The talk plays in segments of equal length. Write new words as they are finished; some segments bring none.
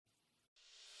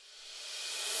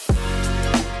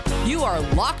You are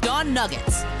Locked On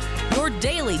Nuggets, your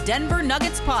daily Denver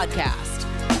Nuggets podcast.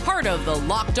 Part of the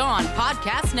Locked On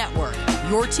Podcast Network,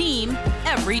 your team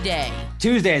every day.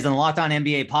 Tuesdays on the Locked On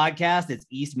NBA podcast, it's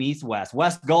East meets West.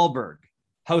 Wes Goldberg,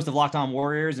 host of Locked On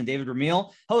Warriors, and David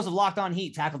Ramil, host of Locked On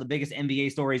Heat, tackle the biggest NBA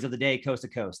stories of the day coast to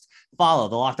coast. Follow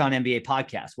the Locked On NBA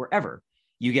podcast wherever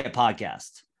you get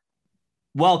podcasts.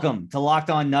 Welcome to Locked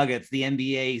On Nuggets. The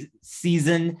NBA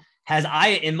season has,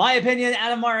 in my opinion,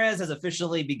 Adam Mares has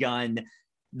officially begun.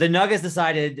 The Nuggets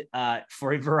decided,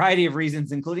 for a variety of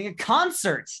reasons, including a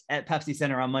concert at Pepsi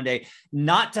Center on Monday,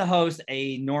 not to host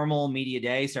a normal media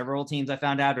day. Several teams I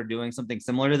found out are doing something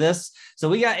similar to this. So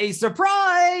we got a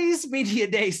surprise media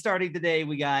day starting today.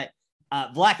 We got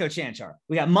Vlatko Cancar,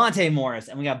 we got Monte Morris,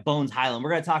 and we got Bones Hyland.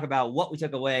 We're going to talk about what we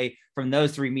took away from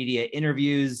those three media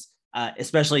interviews,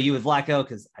 especially you with Vlatko,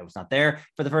 because I was not there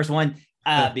for the first one.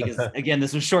 Because again,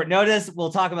 this was short notice.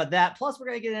 We'll talk about that. Plus, we're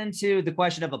going to get into the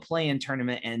question of a play-in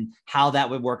tournament and how that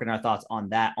would work and our thoughts on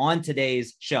that on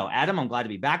today's show. Adam, I'm glad to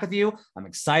be back with you. I'm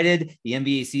excited. The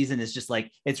NBA season is just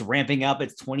like, it's ramping up.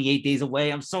 It's 28 days away.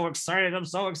 I'm so excited.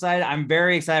 I'm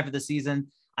very excited for the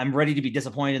season. I'm ready to be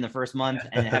disappointed in the first month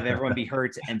and have everyone be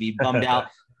hurt and be bummed out.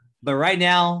 But right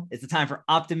now, it's the time for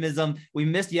optimism. We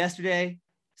missed yesterday,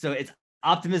 so it's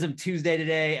Optimism Tuesday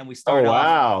today, and we start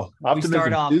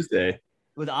Optimism Tuesday.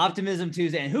 With Optimism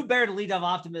Tuesday. And who better to lead off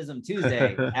Optimism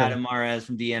Tuesday? Adam Mares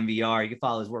from DNVR. You can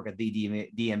follow his work at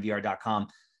thednvr.com,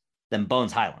 then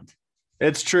Bones Hyland.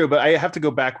 It's true, but I have to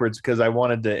go backwards because I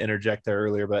wanted to interject there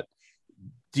earlier. But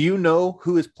do you know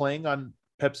who is playing on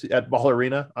Pepsi at Ball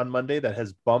Arena on Monday that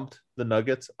has bumped the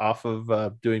Nuggets off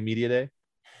of doing Media Day?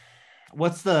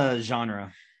 What's the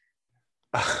genre?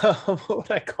 What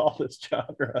would I call this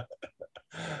genre?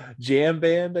 Jam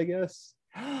band, I guess.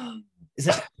 Is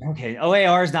it okay?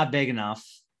 OAR is not big enough.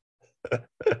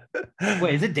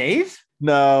 Wait, is it Dave?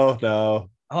 No.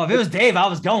 Oh, if it was Dave, I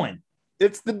was going.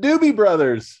 It's the Doobie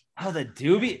Brothers. Oh, the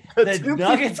Doobie. The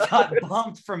Nuggets got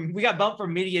bumped from. We got bumped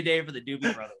from Media Day for the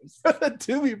Doobie Brothers. The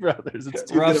Doobie Brothers. It's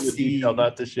too good of a detail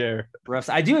not to share.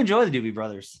 I do enjoy the Doobie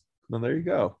Brothers. Well, there you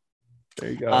go.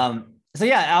 So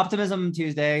yeah, Optimism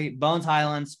Tuesday. Bones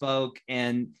Hyland spoke,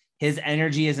 and his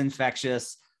energy is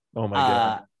infectious. Oh my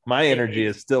God. My energy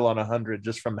is still on 100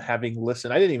 just from having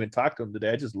listened. I didn't even talk to him today.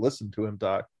 I just listened to him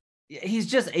talk.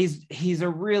 He's a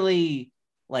really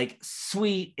like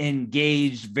sweet,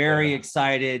 engaged, very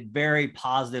excited, very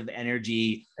positive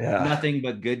energy, nothing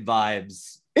but good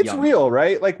vibes. It's real,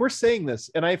 right? Like we're saying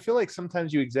this, and I feel like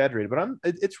sometimes you exaggerate, but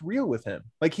it's real with him.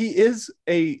 Like he is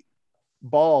a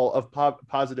ball of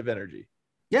positive energy.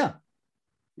 Yeah.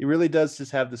 He really does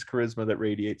just have this charisma that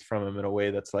radiates from him in a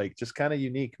way that's like just kind of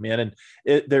unique, man. And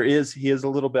he is a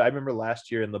little bit. I remember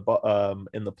last year in the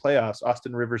playoffs,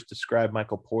 Austin Rivers described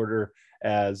Michael Porter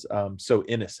as so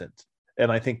innocent,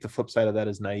 and I think the flip side of that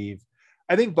is naive.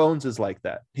 I think Bones is like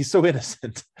that. He's so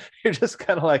innocent. You're just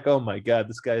kind of like, oh my God,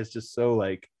 this guy is just so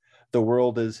like the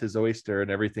world is his oyster and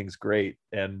everything's great,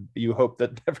 and you hope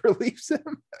that never leaves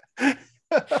him.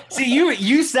 See,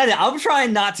 you said it. I'm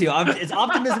trying not to. It's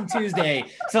Optimism Tuesday,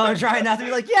 so I'm trying not to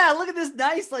be like, yeah, look at this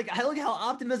nice. Like, I look how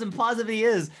optimism positive he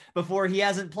is before he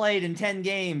hasn't played in 10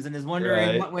 games and is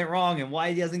wondering what went wrong and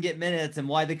why he doesn't get minutes and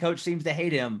why the coach seems to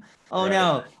hate him. Oh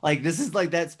no, like this is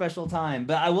like that special time.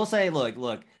 But I will say, look,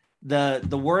 the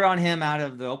word on him out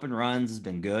of the open runs has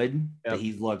been good. Yep.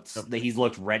 That he's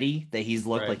looked ready. That he's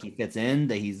looked like he fits in.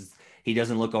 That he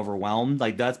doesn't look overwhelmed.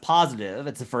 Like that's positive.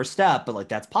 It's the first step, but like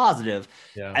that's positive.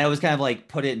 Yeah. I always kind of like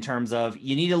put it in terms of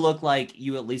you need to look like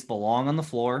you at least belong on the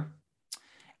floor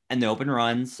and the open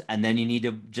runs. And then you need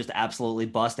to just absolutely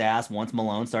bust ass once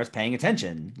Malone starts paying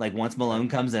attention. Like once Malone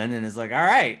comes in and is like, all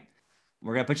right,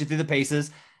 we're going to put you through the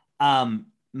paces.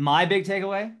 My big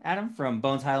takeaway, Adam, from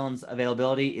Bones Hyland's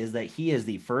availability is that he is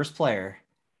the first player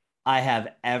I have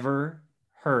ever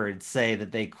heard say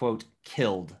that they, quote,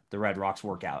 killed the Red Rocks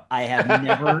workout. I have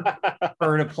never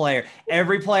heard a player.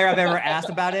 Every player I've ever asked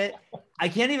about it, I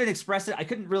can't even express it. I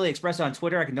couldn't really express it on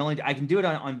Twitter. I can do it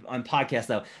on podcast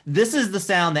though. This is the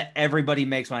sound that everybody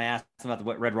makes when I ask them about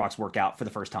the Red Rocks workout for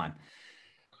the first time.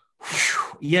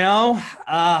 You know,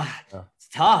 it's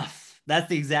tough. That's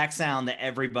the exact sound that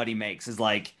everybody makes is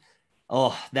like,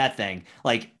 oh, that thing.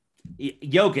 Like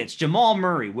Jokic, Jamal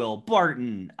Murray, Will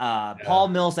Barton, Paul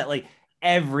Millsap, like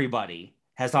everybody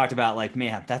has talked about like,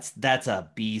 man, that's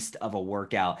a beast of a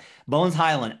workout. Bones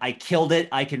Hyland, I killed it.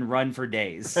 I can run for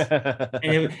days.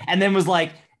 and then was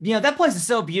like, you know, that place is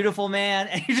so beautiful, man.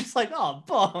 And you're just like, oh,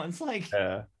 Bones, like,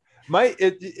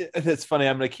 it's funny.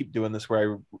 I'm going to keep doing this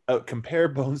where I compare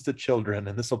Bones to children,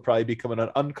 and this will probably become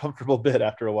an uncomfortable bit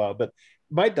after a while. But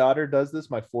my daughter does this.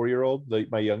 My 4-year-old,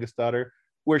 my youngest daughter,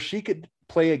 where she could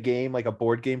play a game, like a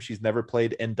board game she's never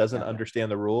played and doesn't understand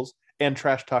the rules and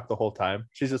trash talk the whole time.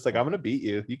 She's just like, I'm going to beat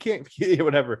you. You can't,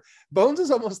 whatever. Bones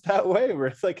is almost that way, where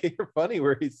it's like, hey, you're funny,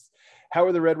 where he's, how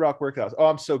are the Red Rock workouts? Oh,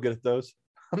 I'm so good at those.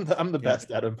 I'm the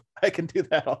best at them. I can do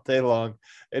that all day long.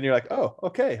 And you're like, oh,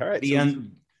 okay. All right.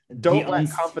 Don't lack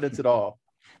confidence at all.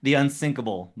 The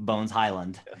unsinkable Bones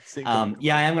Highland.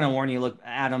 Yeah, I am going to warn you. Look,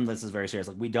 Adam, this is very serious.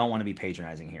 Like, we don't want to be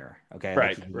patronizing here. Okay.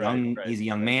 Right. He's a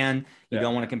young man. You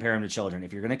don't want to compare him to children.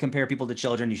 If you're going to compare people to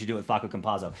children, you should do it with Facu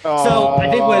Campazzo. So I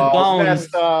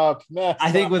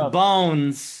think with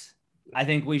Bones, I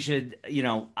think we should,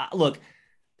 look,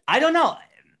 I don't know.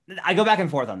 I go back and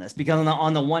forth on this because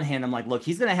on the one hand, I'm like, look,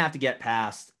 he's going to have to get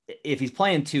past, if he's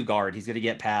playing 2 guard, he's going to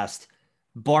get past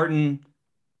Barton,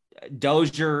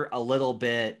 Dozier a little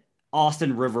bit,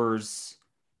 Austin Rivers,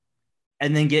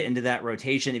 and then get into that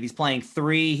rotation. If he's playing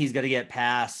 3, he's going to get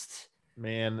past.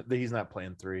 Man, he's not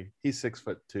playing 3. He's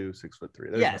 6'2",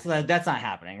 6'3". Yeah, so that's not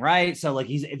happening, right? So like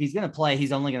if he's going to play,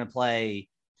 he's only going to play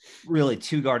really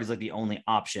 2 guard is like the only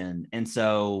option. And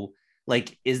so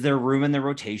like, is there room in the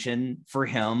rotation for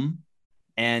him?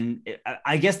 And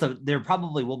I guess there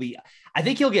probably will be. I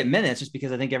think he'll get minutes just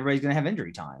because I think everybody's going to have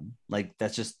injury time. Like,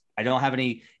 that's just, I don't have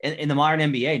any in the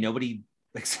modern NBA. Nobody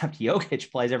except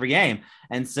Jokic plays every game.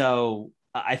 And so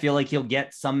I feel like he'll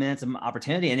get some minutes of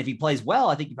opportunity. And if he plays well,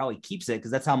 I think he probably keeps it,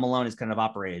 because that's how Malone is kind of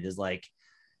operated, is like,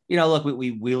 look,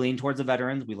 we lean towards the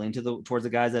veterans. We lean towards the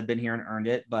guys that have been here and earned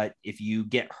it. But if you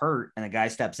get hurt and a guy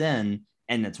steps in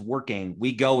and it's working,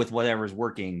 we go with whatever's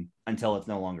working until it's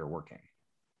no longer working.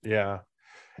 Yeah.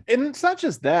 And it's not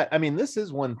just that. I mean, this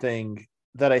is one thing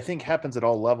that I think happens at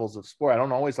all levels of sport. I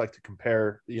don't always like to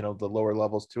compare, the lower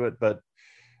levels to it, but,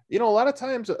 a lot of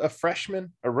times a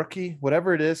freshman, a rookie,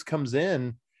 whatever it is, comes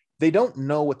in, they don't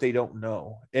know what they don't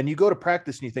know. And you go to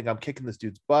practice and you think, I'm kicking this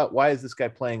dude's butt. Why is this guy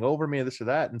playing over me, or this or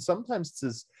that? And sometimes it's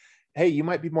this, hey, you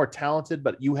might be more talented,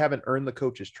 but you haven't earned the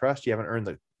coach's trust. You haven't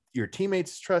earned your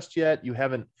teammates' trust yet. You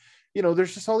haven't,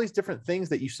 there's just all these different things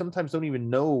that you sometimes don't even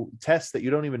know, tests that you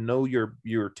don't even know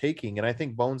you're taking. And I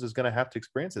think Bones is going to have to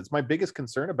experience it. It's my biggest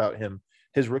concern about him,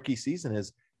 his rookie season,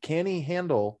 is can he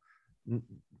handle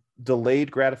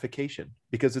delayed gratification?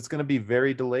 Because it's going to be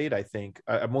very delayed. I think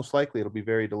most likely it'll be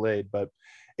very delayed, but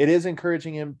it is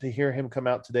encouraging him to hear him come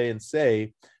out today and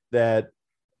say that,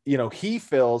 he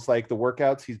feels like the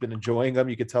workouts, he's been enjoying them.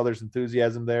 You could tell there's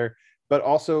enthusiasm there, but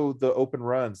also the open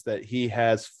runs, that he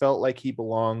has felt like he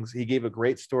belongs. He gave a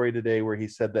great story today where he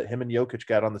said that him and Jokic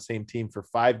got on the same team for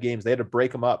 5 games. They had to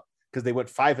break them up because they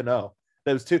went 5-0.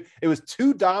 It was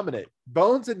too dominant.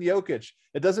 Bones and Jokic.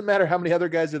 It doesn't matter how many other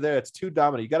guys are there. It's too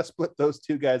dominant. You got to split those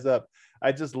 2 guys up.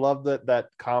 I just love that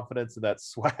confidence and that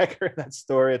swagger in that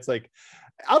story. It's like,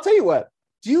 I'll tell you what,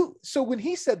 so when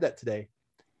he said that today,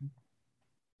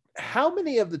 how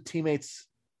many of the teammates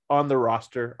on the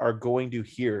roster are going to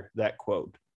hear that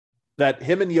quote, that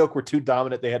him and Jokic were too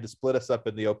dominant, they had to split us up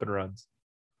in the open runs?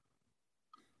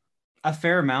 A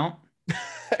fair amount.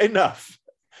 Enough.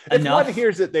 If one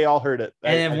hears it, they all heard it.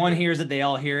 And if one hears it, they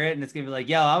all hear it. And it's going to be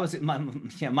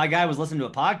like, my guy was listening to a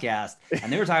podcast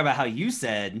and they were talking about how you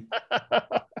said,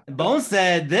 Bones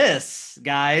said this,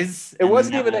 guys. It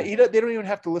wasn't even, they don't even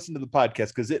have to listen to the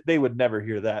podcast because they would never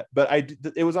hear that. But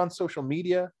it was on social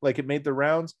media, like it made the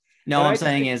rounds. No, what I'm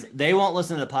saying is they won't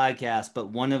listen to the podcast, but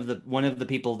one of the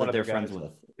people that they're friends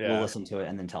with will listen to it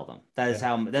and then tell them.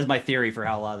 That's my theory for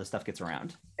how a lot of this stuff gets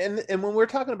around. And when we're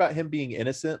talking about him being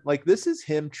innocent, like, this is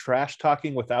him trash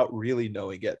talking without really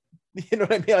knowing it. You know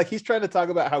what I mean? Like, he's trying to talk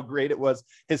about how great it was,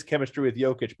 his chemistry with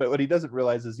Jokic, but what he doesn't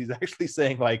realize is he's actually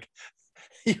saying, like,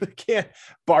 you can't,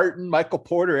 Barton, Michael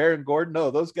Porter, Aaron Gordon,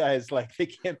 no, those guys, like, they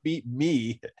can't beat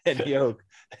me and Jokic.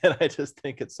 And I just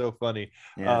think it's so funny.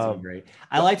 Yeah, that's great.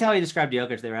 I liked how he described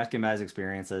Jokic. They were asking about his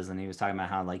experiences, and he was talking about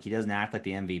how, like, he doesn't act like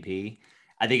the MVP.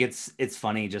 I think it's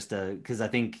funny just because I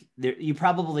think he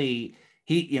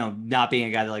not being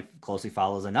a guy that like closely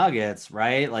follows the Nuggets,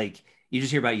 right? Like, you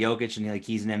just hear about Jokic and like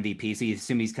he's an MVP, so you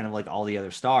assume he's kind of like all the other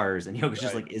stars, and Jokic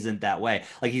just like isn't that way.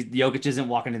 Like, Jokic isn't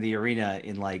walking to the arena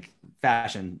in like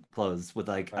fashion clothes with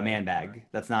like a man bag.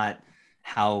 That's not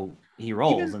how he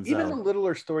rolls. Even the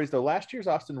littler stories though. Last year's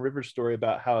Austin Rivers story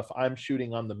about how if I'm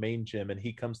shooting on the main gym and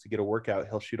he comes to get a workout,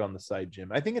 he'll shoot on the side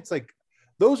gym. I think it's like,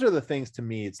 those are the things to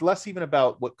me. It's less even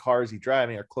about what cars he's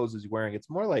driving or clothes he's wearing. It's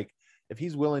more like if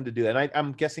he's willing to do that. And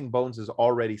I'm guessing Bones is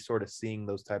already sort of seeing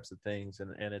those types of things,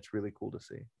 and it's really cool to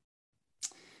see.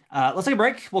 Let's take a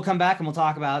break. We'll come back and we'll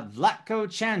talk about Vlatko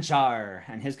Cancar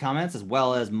and his comments, as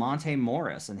well as Monte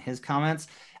Morris and his comments.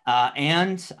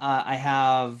 And I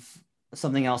have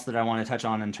something else that I want to touch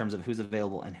on in terms of who's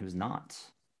available and who's not.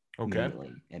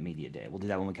 immediately at Media Day. We'll do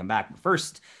that when we come back. But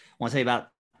first, I want to tell you about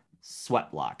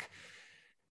Sweat Block.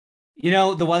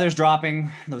 The weather's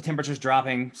dropping, the temperature's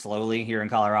dropping slowly here in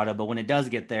Colorado, but when it does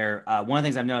get there, one of the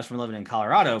things I've noticed from living in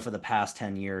Colorado for the past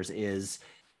 10 years is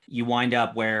you wind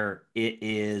up where it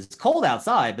is cold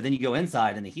outside, but then you go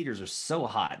inside and the heaters are so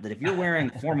hot that if you're wearing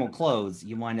formal clothes,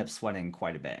 you wind up sweating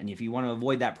quite a bit. And if you want to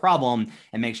avoid that problem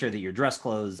and make sure that your dress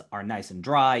clothes are nice and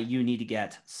dry, you need to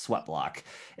get Sweat Block.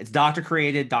 It's doctor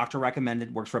created, doctor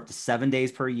recommended, works for up to 7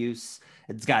 days per use.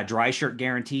 It's got a dry shirt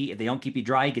guarantee. If they don't keep you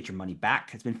dry, you get your money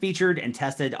back. It's been featured and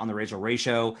tested on the Rachael Ray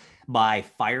Show by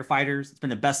firefighters. It's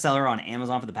been a bestseller on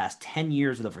Amazon for the past 10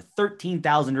 years with over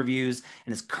 13,000 reviews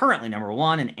and is currently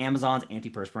 #1 in Amazon's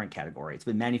antiperspirant category. It's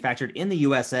been manufactured in the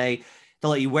USA to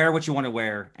let you wear what you want to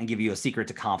wear and give you a secret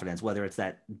to confidence, whether it's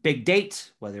that big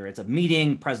date, whether it's a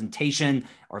meeting, presentation,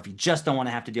 or if you just don't want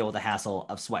to have to deal with the hassle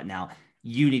of sweating out,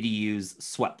 you need to use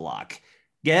Sweat Block.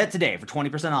 Get it today for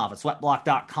 20% off at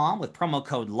sweatblock.com with promo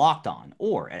code LOCKEDON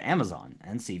or at Amazon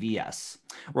and CVS.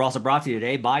 We're also brought to you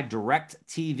today by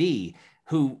DirecTV,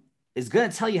 who is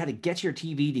going to tell you how to get your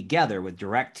TV together with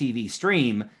DirecTV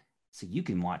Stream so you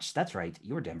can watch, that's right,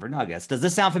 your Denver Nuggets. Does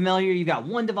this sound familiar? You got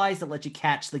one device that lets you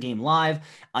catch the game live,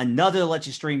 another that lets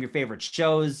you stream your favorite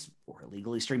shows or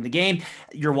illegally stream the game.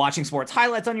 You're watching sports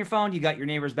highlights on your phone. You got your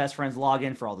neighbor's best friend's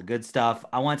login for all the good stuff.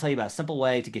 I want to tell you about a simple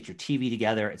way to get your TV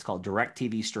together. It's called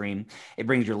DirecTV Stream. It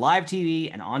brings your live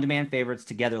TV and on-demand favorites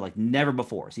together like never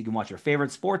before. So you can watch your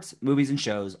favorite sports, movies, and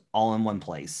shows all in one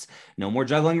place. No more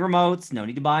juggling remotes. No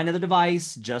need to buy another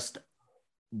device. Just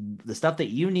the stuff that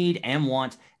you need and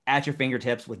want at your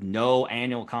fingertips with no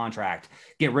annual contract.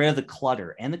 Get rid of the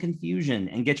clutter and the confusion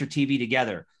and get your TV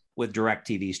together with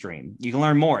DirecTV Stream. You can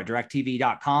learn more at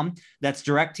directtv.com. That's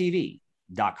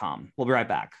directtv.com. We'll be right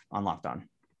back on Locked On.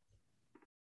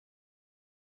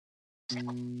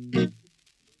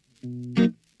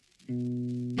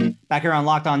 Back here on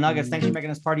Locked On Nuggets. Thanks for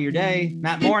making us part of your day.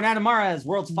 Matt Moore and Adam Mares,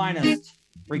 world's finest,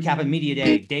 recapping Media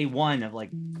Day, day one of like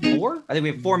 4. I think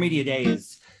we have 4 Media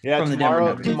Days. Yeah,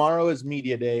 from tomorrow is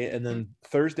Media Day, and then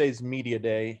Thursday's Media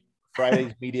Day,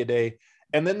 Friday's Media Day,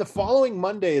 and then the following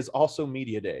Monday is also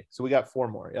Media Day. So we got 4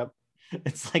 more. Yep.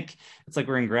 It's like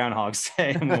we're in Groundhog's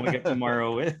Day when we get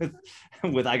tomorrow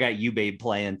with I Got You Babe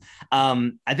playing.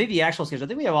 I think the actual schedule, I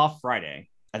think we have off Friday.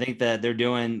 I think that they're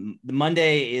doing the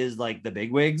Monday is like the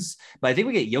big wigs, but I think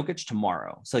we get Jokic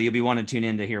tomorrow. So you'll be wanting to tune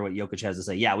in to hear what Jokic has to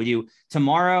say. Yeah, we do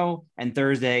tomorrow and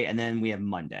Thursday, and then we have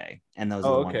Monday. And those.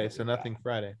 Oh, okay. So nothing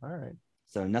Friday. All right.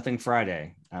 So nothing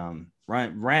Friday.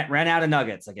 Ran out of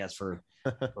Nuggets, I guess, for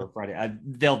Friday.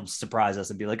 They'll surprise us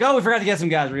and be like, "Oh, we forgot to get some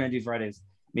guys. We're gonna do Friday's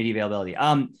media availability."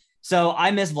 So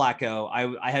I miss Vlatko.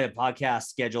 I had a podcast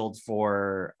scheduled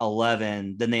for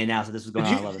 11. Then they announced that this was going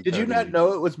on 11. Did you not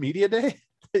know it was Media Day?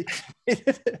 Did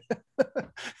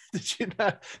you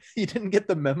not? You didn't get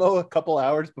the memo a couple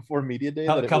hours before Media Day?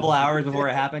 A couple hours before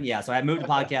it happened. Yeah. So I moved the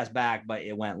podcast back, but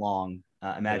it went long.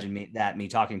 Imagine me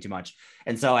talking too much,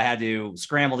 and so I had to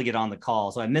scramble to get on the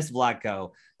call. So I missed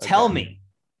Vlatko. Tell me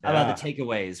about the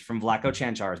takeaways from Vlatko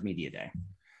Čančar's Media Day.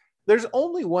 There's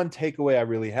only one takeaway I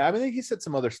really have. I think he said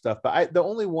some other stuff, but the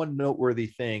only one noteworthy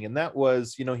thing, and that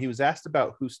was, he was asked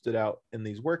about who stood out in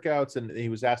these workouts, and he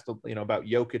was asked, about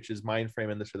Jokic's mind frame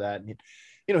and this or that. And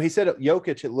he said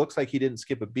Jokic, it looks like he didn't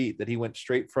skip a beat, that he went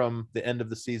straight from the end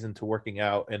of the season to working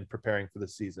out and preparing for the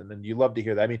season. And you love to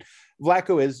hear that. I mean,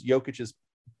 Vlatko is Jokic's,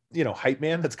 hype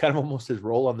man. That's kind of almost his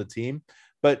role on the team.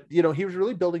 But, he was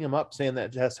really building him up, saying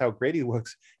that that's how great he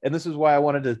looks. And this is why I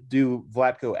wanted to do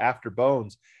Vlatko after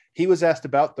Bones. He was asked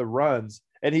about the runs,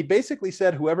 and he basically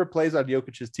said whoever plays on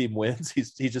Jokic's team wins.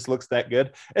 He just looks that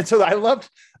good. And so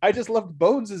I just loved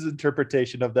Bones'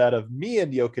 interpretation of that, of me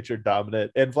and Jokic are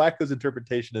dominant. And Vlatko's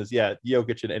interpretation is, yeah,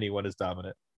 Jokic and anyone is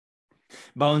dominant.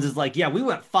 Bones is like, yeah, we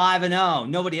went 5-0.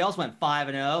 Nobody else went 5-0.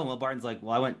 And Will Barton's like,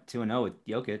 well, I went 2-0 with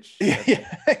Jokic.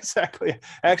 Yeah, exactly.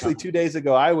 Actually, 2 days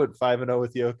ago, I went 5-0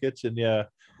 with Jokic. And yeah.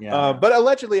 But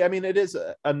allegedly, I mean, it is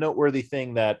a noteworthy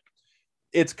thing that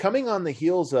it's coming on the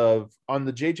heels of, on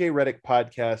the JJ Redick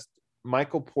podcast,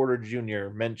 Michael Porter Jr.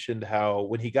 mentioned how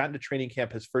when he got into training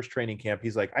camp, his first training camp,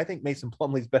 he's like, I think Mason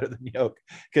Plumlee's better than Yoke,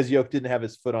 because Yoke didn't have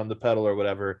his foot on the pedal or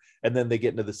whatever. And then they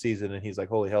get into the season and he's like,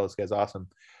 holy hell, this guy's awesome.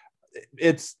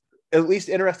 It's at least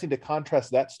interesting to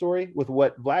contrast that story with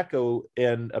what Vlatko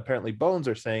and apparently Bones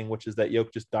are saying, which is that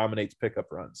Yoke just dominates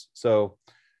pickup runs. So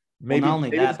maybe,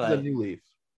 maybe this is a new leaf.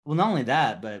 Well, not only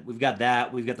that, but we've got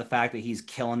the fact that he's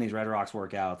killing these Red Rocks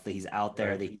workouts, that he's out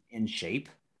there, that he's in shape.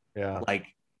 Yeah.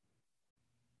 Like,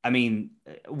 I mean,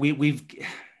 we're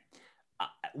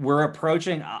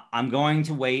approaching, I'm going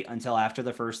to wait until after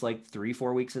the first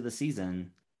 3-4 weeks of the season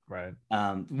Right.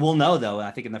 We'll know though.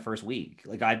 I think in the first week,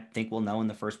 like I think we'll know in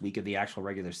the first week of the actual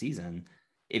regular season,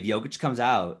 if Jokic comes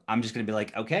out, I'm just gonna be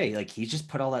like, okay, like he's just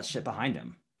put all that shit behind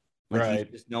him. Like Right.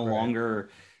 he's just no longer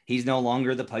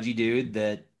the pudgy dude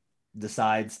that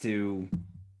decides to,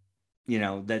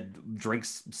 that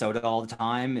drinks soda all the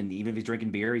time, and even if he's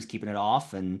drinking beer, he's keeping it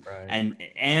off, and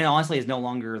honestly is no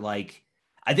longer like.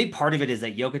 I think part of it is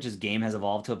that Jokic's game has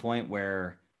evolved to a point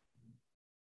where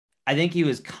I think he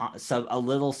was a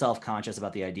little self-conscious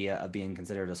about the idea of being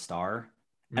considered a star,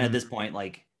 and at this point,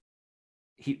 like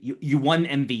you won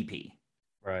MVP,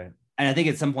 right? And I think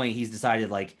at some point he's decided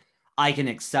like I can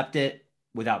accept it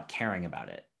without caring about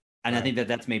it. And I think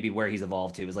that's maybe where he's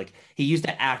evolved to, is like he used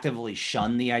to actively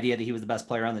shun the idea that he was the best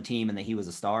player on the team and that he was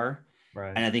a star.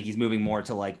 Right. And I think he's moving more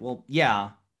to like, well, yeah,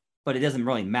 but it doesn't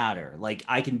really matter. Like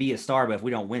I can be a star, but if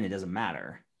we don't win, it doesn't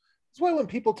matter. That's why when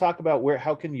people talk about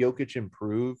how can Jokic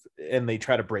improve, and they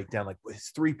try to break down like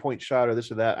his 3-point shot or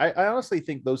this or that, I honestly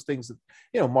think those things,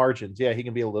 margins. Yeah, he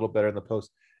can be a little better in the post.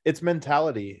 It's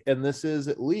mentality, and this is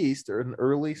at least an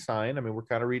early sign. I mean, we're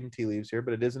kind of reading tea leaves here,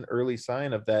 but it is an early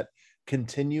sign of that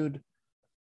continued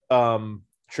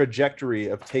trajectory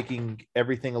of taking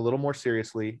everything a little more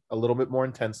seriously, a little bit more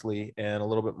intensely, and a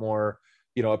little bit more,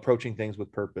 approaching things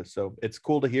with purpose. So it's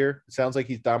cool to hear. It sounds like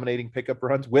he's dominating pickup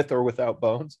runs with or without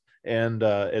Bones, and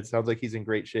it sounds like he's in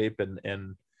great shape,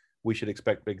 and we should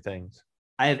expect big things.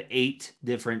 I have 8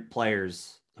 different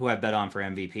players who I've bet on for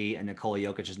MVP, and Nikola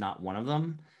Jokic is not one of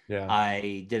them. Yeah,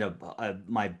 I did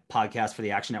my podcast for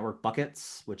the Action Network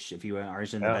Buckets, which if you are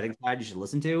interested in the betting side, you should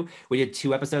listen to. We did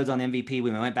 2 episodes on MVP.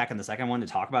 We went back in the second one to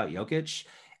talk about Jokic,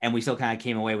 and we still kind of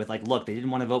came away with like, look, they didn't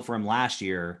want to vote for him last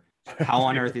year. How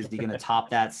on earth is he going to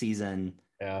top that season?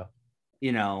 Yeah,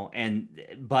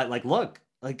 but like, look,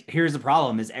 like here's the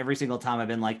problem: is every single time I've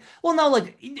been like, well, no,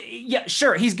 like, yeah,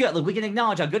 sure, he's good. Like we can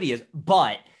acknowledge how good he is,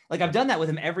 but. Like I've done that with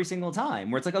him every single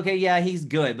time where it's like, okay, yeah, he's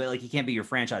good, but like he can't be your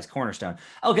franchise cornerstone.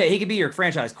 Okay, he could be your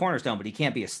franchise cornerstone, but he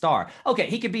can't be a star. Okay,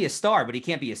 he could be a star, but he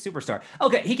can't be a superstar.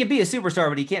 Okay, he can be a superstar,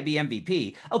 but he can't be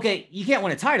MVP. Okay, you can't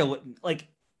win a title. Like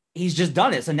he's just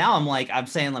done it. So now I'm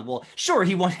saying like, well, sure,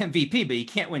 he won MVP, but he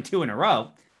can't win 2 in a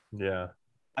row. Yeah.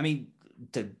 I mean,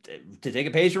 to take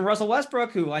a page from Russell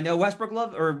Westbrook, who I know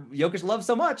Jokic loves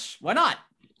so much, why not?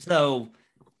 So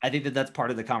I think that's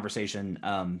part of the conversation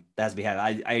that has to be had.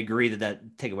 I agree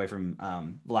that takeaway from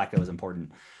Vlatko is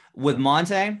important. With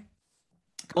Monte, a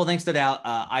couple things stood out.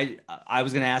 I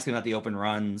was going to ask him about the open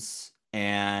runs,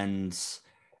 and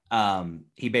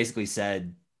he basically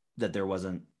said that there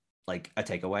wasn't like a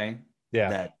takeaway. Yeah.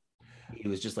 That he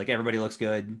was just like, everybody looks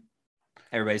good.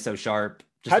 Everybody's so sharp.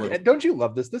 Don't you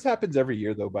love this? This happens every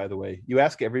year, though, by the way. You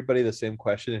ask everybody the same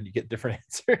question and you get different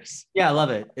answers. Yeah, I love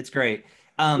it. It's great.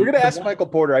 We're going to ask Michael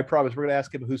Porter. I promise. We're going to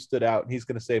ask him who stood out, and he's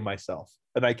going to say myself.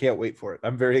 And I can't wait for it.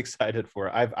 I'm very excited for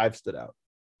it. I've stood out.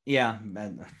 Yeah,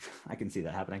 I can see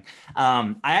that happening.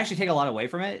 I actually take a lot away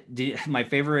from it. My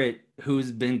favorite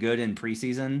who's been good in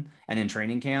preseason and in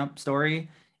training camp story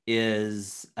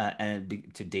is, and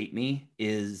to date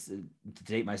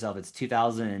myself, it's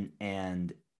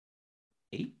 2008.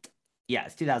 Yeah,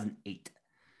 it's 2008.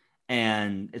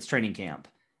 And it's training camp.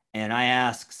 And I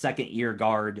asked second year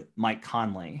guard Mike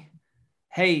Conley,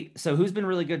 hey, so who's been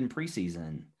really good in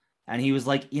preseason? And he was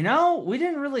like, we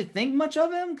didn't really think much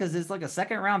of him because it's like a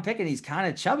 2nd round pick and he's kind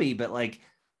of chubby, but like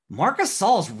Marc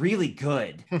Gasol's really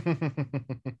good.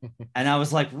 And I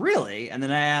was like, really? And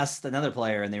then I asked another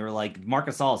player and they were like, Marc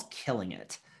Gasol's killing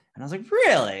it. And I was like,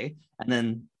 really? And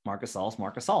then Marc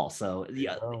Gasol. So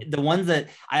the ones that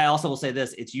I also will say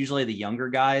this, it's usually the younger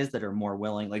guys that are more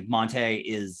willing. Like Monte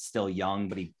is still young,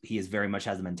 but he is very much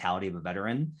has the mentality of a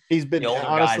veteran. He's been,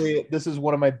 honestly, this is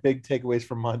one of my big takeaways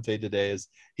from Monte today is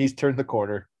he's turned the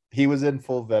corner. He was in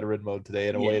full veteran mode today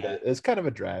in a way that is kind of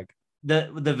a drag.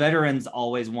 The veterans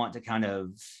always want to kind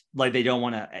of like, they don't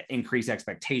want to increase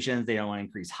expectations. They don't want to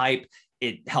increase hype.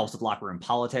 It helps with locker room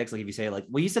politics. Like if you say like,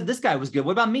 well, you said this guy was good.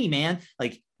 What about me, man?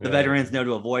 Like the veterans know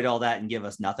to avoid all that and give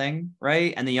us nothing.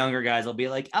 Right. And the younger guys will be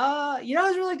like,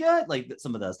 it's really good. Like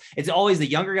some of those, it's always the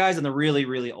younger guys and the really,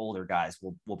 really older guys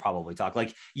will probably talk.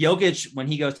 Like Jokic, when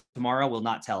he goes tomorrow, will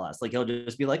not tell us. Like he'll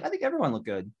just be like, I think everyone looked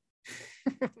good.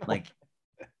 Like,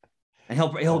 and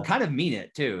he'll kind of mean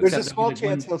it too. There's a small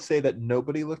chance he'll say that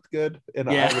nobody looked good. And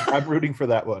I'm rooting for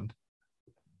that one.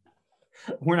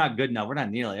 We're not good enough. We're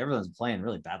not nearly. Everyone's playing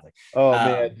really badly. Oh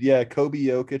man, yeah, Kobe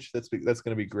Jokic. That's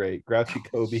going to be great. Grouchy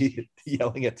Kobe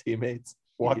yelling at teammates,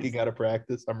 walking out of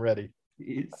practice. I'm ready.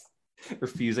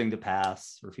 refusing to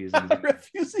pass. Refusing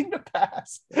to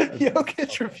pass.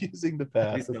 Jokic refusing to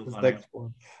pass. So That's the funny. next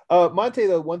one. Monte,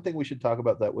 though, one thing we should talk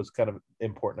about that was kind of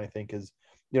important, I think, is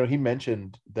he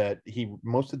mentioned that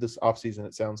most of this offseason,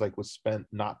 it sounds like, was spent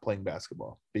not playing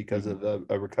basketball because of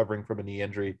recovering from a knee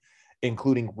injury,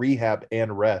 including rehab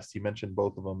and rest. He mentioned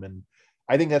both of them, and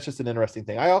I think that's just an interesting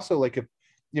thing. I also like if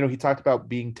he talked about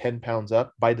being 10 pounds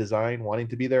up by design, wanting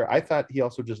to be there. I thought he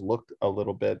also just looked a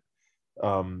little bit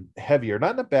heavier,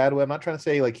 not in a bad way. I'm not trying to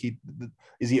say like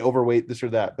is he overweight, this or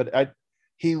that, but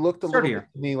he looked a little bit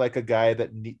to me like a guy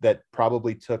that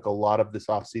probably took a lot of this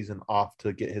offseason off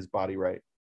to get his body right.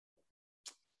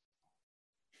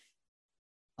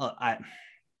 I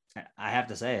have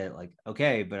to say it, like,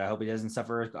 okay, but I hope he doesn't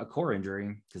suffer a core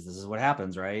injury, because this is what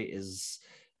happens, right? Is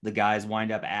the guys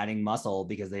wind up adding muscle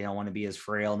because they don't want to be as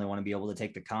frail and they want to be able to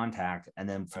take the contact. And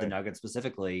then for the Nuggets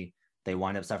specifically, they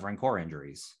wind up suffering core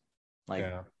injuries. Like,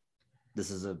 this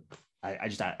is I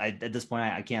at this point,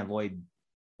 I can't avoid.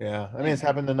 Yeah. I mean, it's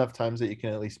happened enough times that you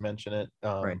can at least mention it.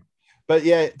 Right. But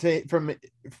yeah,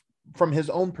 from his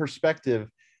own perspective,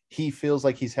 he feels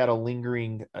like he's had a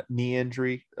lingering knee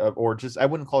injury, or just, I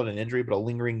wouldn't call it an injury, but a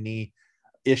lingering knee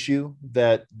issue,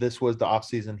 that this was the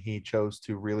offseason he chose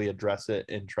to really address it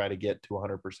and try to get to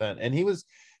 100%. And he was,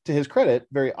 to his credit,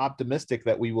 very optimistic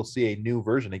that we will see a new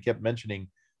version. He kept mentioning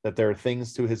that there are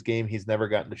things to his game he's never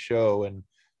gotten to show. And,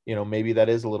 maybe that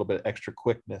is a little bit extra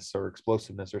quickness or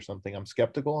explosiveness or something. I'm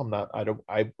skeptical.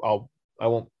 I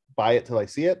won't buy it till I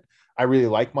see it. I really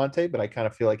like Monte, but I kind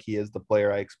of feel like he is the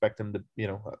player I expect him to,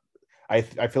 I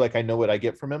feel like I know what I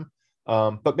get from him.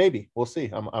 But maybe we'll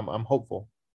see. I'm hopeful.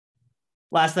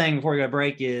 Last thing before we go to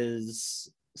break is,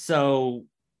 so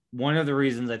one of the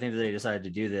reasons I think that they decided to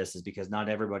do this is because not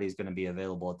everybody's going to be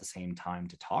available at the same time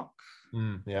to talk.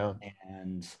 Yeah.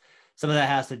 And some of that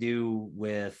has to do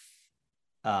with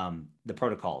the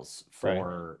protocols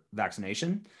for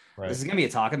vaccination. Right. This is going to be a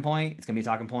talking point. It's going to be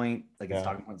a talking point. Like, it's a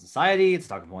talking point in society. It's a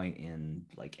talking point in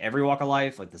like every walk of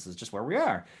life. Like, this is just where we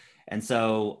are. And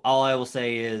so all I will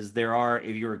say is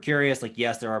if you were curious, like,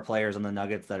 yes, there are players on the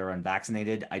Nuggets that are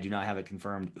unvaccinated. I do not have it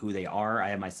confirmed who they are. I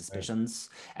have my suspicions,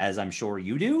 as I'm sure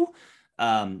you do.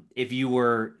 If you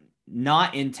were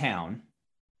not in town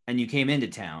and you came into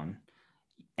town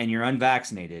and you're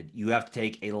unvaccinated, you have to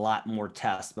take a lot more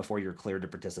tests before you're cleared to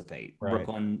participate. Right.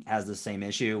 Brooklyn has the same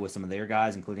issue with some of their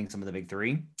guys, including some of the big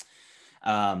three.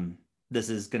 This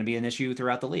is going to be an issue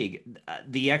throughout the league.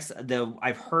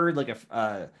 I've heard like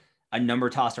a number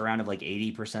tossed around of like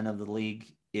 80% of the league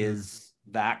is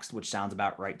vaxxed, which sounds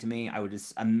about right to me. I would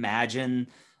just imagine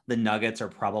the Nuggets are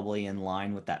probably in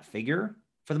line with that figure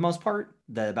for the most part,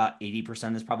 that about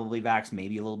 80% is probably vaxxed,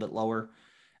 maybe a little bit lower.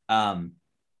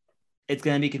 It's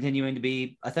going to be continuing to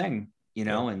be a thing,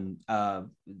 and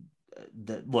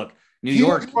New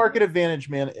York market advantage,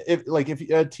 man. If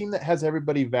a team that has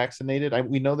everybody vaccinated,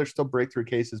 we know there's still breakthrough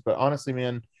cases, but honestly,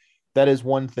 man, that is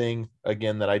one thing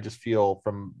again that I just feel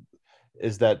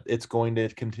is that it's going to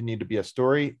continue to be a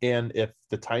story. And if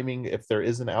there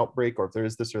is an outbreak or if there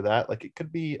is this or that, like, it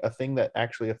could be a thing that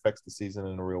actually affects the season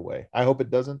in a real way. I hope it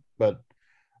doesn't, but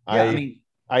I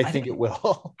think it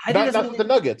will. Not with the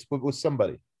Nuggets, but with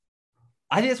somebody.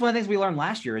 I think that's one of the things we learned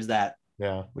last year, is that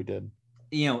we did.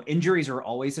 Injuries are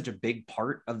always such a big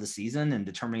part of the season and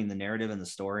determining the narrative and the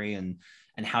story and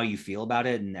how you feel about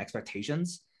it and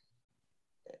expectations.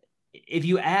 If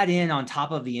you add in on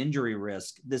top of the injury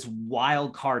risk, this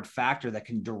wild card factor that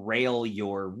can derail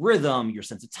your rhythm, your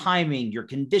sense of timing, your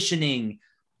conditioning,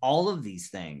 all of these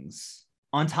things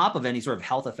on top of any sort of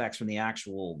health effects from the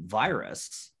actual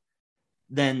virus,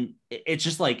 then it's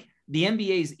just like the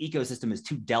NBA's ecosystem is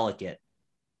too delicate,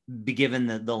 given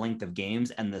the length of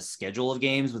games and the schedule of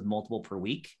games with multiple per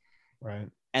week. Right.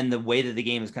 And the way that the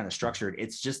game is kind of structured,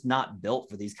 it's just not built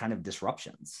for these kind of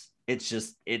disruptions.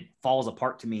 It falls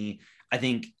apart to me, I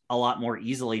think, a lot more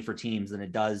easily for teams than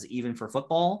it does even for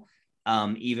football,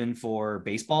 even for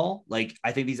baseball. Like,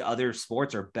 I think these other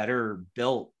sports are better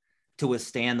built to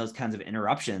withstand those kinds of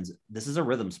interruptions. This is a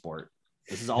rhythm sport.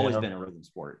 This has always been a rhythm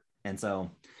sport. And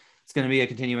so it's going to be a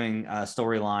continuing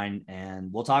storyline,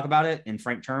 and we'll talk about it in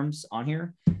frank terms on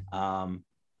here.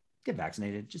 Get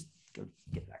vaccinated. Just go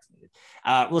get vaccinated.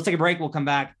 Let's take a break. We'll come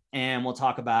back and we'll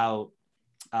talk about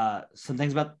some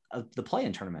things about the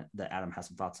play-in tournament that Adam has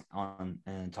some thoughts on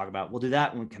and talk about. We'll do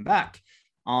that when we come back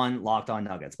on Locked On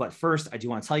Nuggets. But first, I do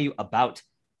want to tell you about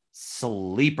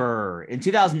Sleeper. In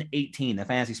 2018, the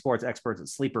fantasy sports experts at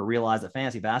Sleeper realized that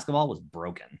fantasy basketball was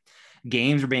broken.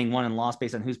 Games are being won and lost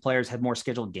based on whose players had more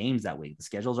scheduled games that week. The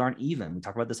schedules aren't even. We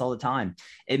talk about this all the time.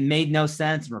 It made no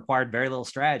sense and required very little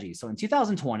strategy. So in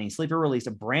 2020, Sleeper released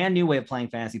a brand new way of playing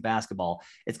fantasy basketball.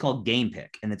 It's called Game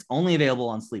Pick, and it's only available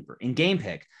on Sleeper. In Game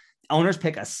Pick, owners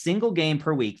pick a single game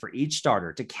per week for each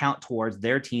starter to count towards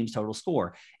their team's total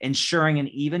score, ensuring an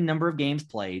even number of games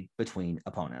played between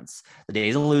opponents. The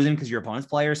days of losing because your opponent's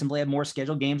players simply have more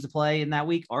scheduled games to play in that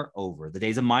week are over. The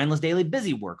days of mindless daily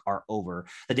busy work are over.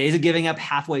 The days of giving up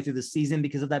halfway through the season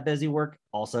because of that busy work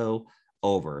also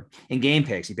over. In game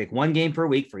picks, you pick one game per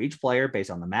week for each player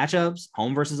based on the matchups,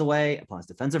 home versus away, opponent's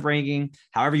defensive ranking,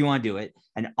 however you want to do it.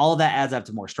 And all of that adds up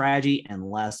to more strategy and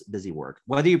less busy work.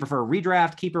 Whether you prefer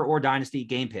redraft, keeper, or dynasty,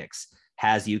 Game Picks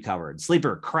has you covered.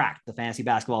 Sleeper cracked the fantasy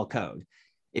basketball code.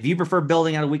 If you prefer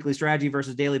building out a weekly strategy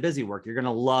versus daily busy work, you're going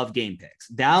to love Game Picks.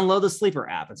 Download the Sleeper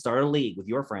app and start a league with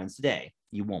your friends today.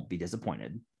 You won't be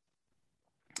disappointed.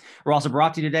 We're also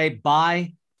brought to you today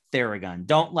by Theragun.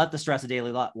 Don't let the stress of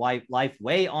daily life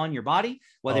weigh on your body.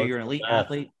 Whether you're an elite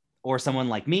athlete or someone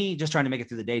like me just trying to make it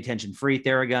through the day tension-free,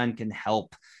 Theragun can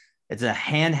help. It's a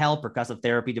handheld percussive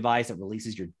therapy device that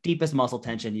releases your deepest muscle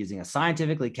tension using a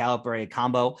scientifically calibrated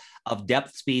combo of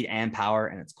depth, speed, and power,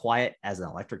 and it's quiet as an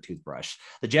electric toothbrush.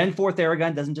 The Gen 4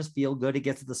 Theragun doesn't just feel good, it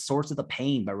gets to the source of the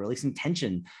pain by releasing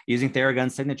tension using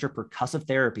Theragun's signature percussive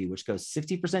therapy, which goes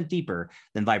 60% deeper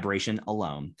than vibration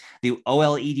alone. The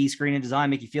OLED screen and design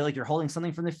make you feel like you're holding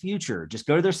something from the future. Just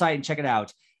go to their site and check it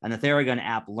out. And the Theragun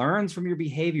app learns from your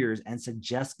behaviors and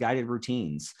suggests guided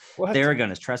routines. What?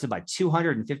 Theragun is trusted by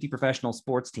 250 professional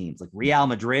sports teams like Real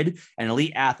Madrid and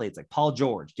elite athletes like Paul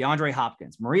George, DeAndre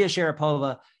Hopkins, Maria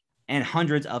Sharapova, and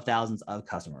hundreds of thousands of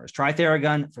customers. Try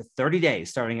Theragun for 30 days,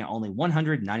 starting at only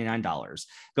 $199.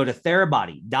 Go to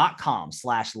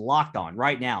therabody.com/lockedon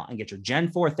right now and get your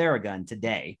Gen 4 Theragun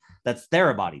today. That's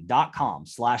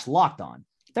therabody.com/lockedon.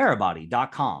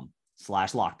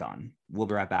 Therabody.com/lockedon. We'll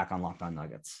be right back on Locked On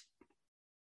Nuggets.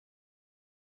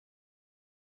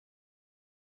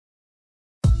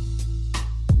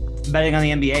 Betting on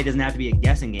the NBA doesn't have to be a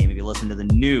guessing game if you listen to the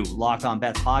new Locked On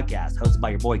Bets podcast, hosted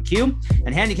by your boy Q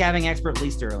and handicapping expert Lee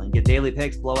Sterling. Get daily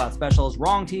picks, blowout specials,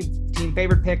 wrong team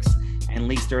favorite picks, and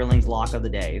Lee Sterling's lock of the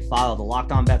day. Follow the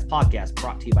Locked On Bets podcast,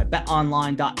 brought to you by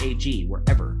betonline.ag,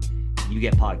 wherever you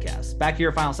get podcasts. Back to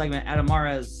your final segment, Adam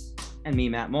Mares and me,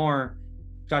 Matt Moore.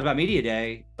 Talked about Media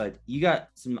Day, but you got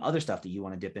some other stuff that you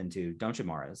want to dip into, don't you,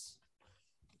 Mares?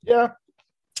 Yeah.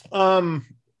 Don't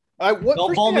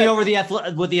pull me over with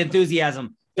the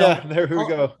enthusiasm. There we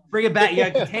go. Bring it back. You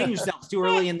got to contain yourself. It's too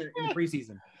early in the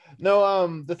preseason.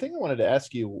 No, the thing I wanted to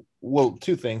ask you, well,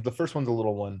 two things. The first one's a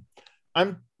little one.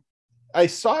 I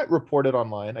saw it reported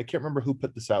online. I can't remember who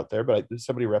put this out there, but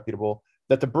somebody reputable,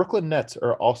 that the Brooklyn Nets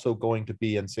are also going to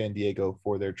be in San Diego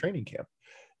for their training camp.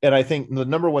 And I think the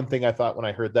number one thing I thought when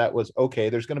I heard that was, okay,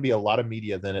 there's going to be a lot of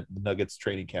media then at the Nuggets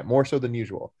training camp, more so than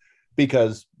usual,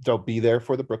 because they'll be there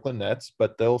for the Brooklyn Nets,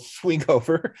 but they'll swing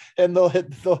over and they'll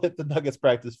hit the Nuggets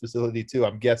practice facility too,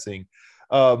 I'm guessing.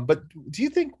 But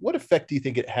what effect do you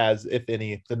think it has, if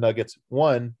any, the Nuggets,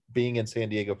 one, being in San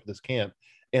Diego for this camp,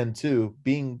 and two,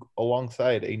 being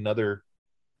alongside another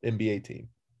NBA team?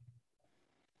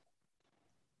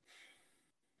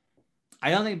 I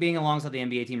don't think being alongside the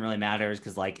NBA team really matters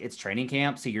because, like, it's training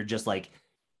camp. So you're just like,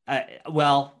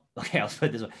 I'll put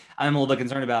it this way. I'm a little bit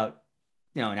concerned about,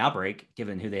 an outbreak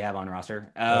given who they have on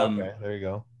roster. Okay, there you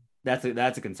go. That's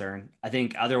a concern. I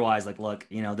think otherwise, like, look,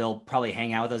 they'll probably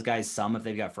hang out with those guys some if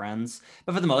they've got friends.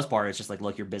 But for the most part, it's just like,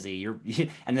 look, you're busy.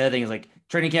 And the other thing is, like,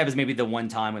 training camp is maybe the one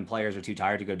time when players are too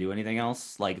tired to go do anything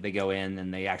else. Like, they go in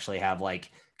and they actually have,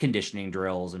 like, conditioning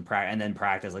drills and then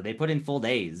practice. Like, they put in full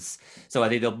days. So I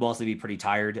think they'll mostly be pretty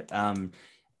tired.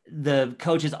 The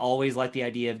coaches always like the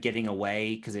idea of getting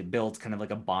away because it builds kind of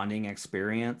like a bonding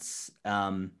experience.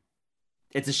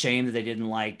 It's a shame that they didn't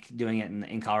like doing it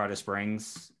in Colorado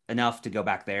Springs enough to go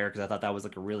back there, because I thought that was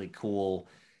like a really cool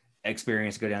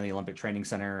experience to go down to the Olympic Training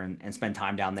Center and spend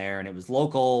time down there. And it was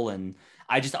local. And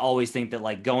I just always think that,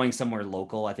 like, going somewhere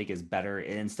local, I think, is better.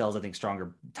 It instills, I think,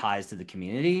 stronger ties to the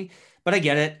community. But I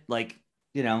get it. Like,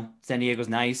 San Diego's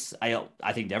nice. I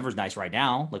think Denver's nice right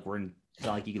now. Like, we're in, it's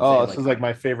not like you can say, this is like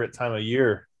my favorite time of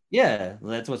year. Yeah.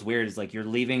 That's what's weird, is like you're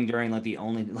leaving during like the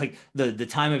only, like the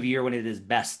time of year when it is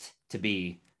best to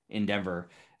be in Denver.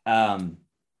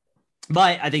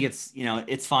 But I think it's,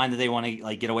 it's fine that they want to,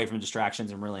 like, get away from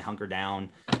distractions and really hunker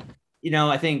down.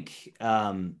 I think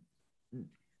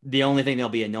the only thing that'll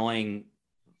be annoying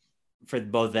for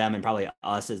both them and probably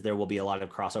us is there will be a lot of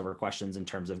crossover questions in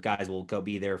terms of guys will go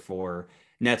be there for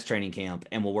Nets training camp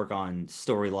and we'll work on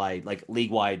storyline, like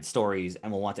league-wide stories,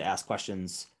 and we'll want to ask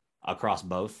questions across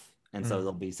both. And so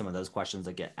there'll be some of those questions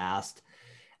that get asked.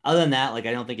 Other than that, like,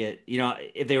 I don't think it,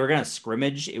 if they were going to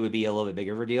scrimmage, it would be a little bit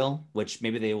bigger of a deal, which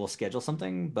maybe they will schedule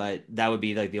something, but that would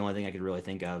be like the only thing I could really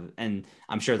think of. And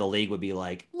I'm sure the league would be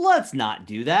like, let's not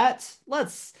do that.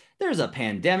 There's a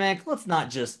pandemic. Let's not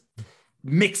just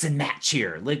mix and match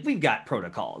here. Like, we've got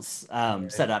protocols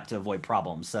set up to avoid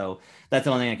problems. So that's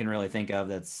the only thing I can really think of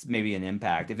that's maybe an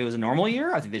impact. If it was a normal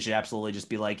year, I think they should absolutely just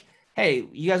be like, hey,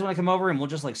 you guys want to come over and we'll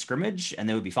just like scrimmage, and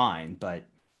they would be fine. But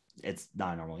it's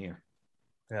not a normal year.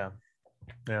 Yeah.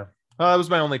 That was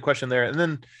my only question there. And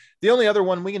then the only other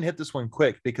one, we can hit this one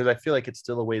quick because I feel like it's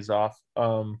still a ways off.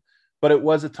 But it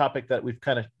was a topic that we've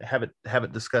kind of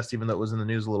haven't discussed, even though it was in the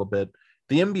news a little bit.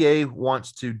 The NBA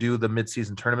wants to do the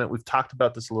midseason tournament. We've talked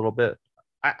about this a little bit.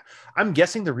 I'm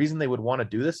guessing the reason they would want to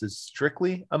do this is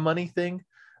strictly a money thing.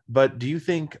 But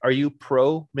are you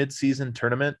pro midseason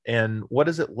tournament? And what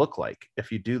does it look like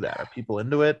if you do that? Are people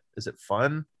into it? Is it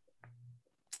fun?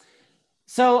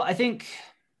 So I think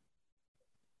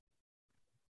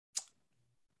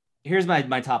here's my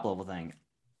top level thing.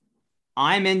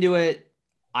 I'm into it.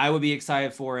 I would be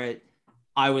excited for it.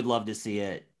 I would love to see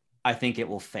it. I think it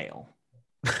will fail.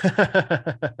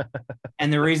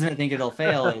 And the reason I think it'll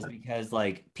fail is because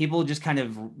like people just kind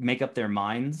of make up their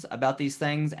minds about these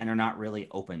things and are not really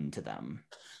open to them.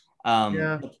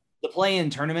 The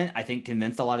play-in tournament, I think,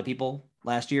 convinced a lot of people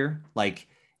last year. Like,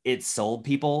 it sold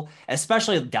people,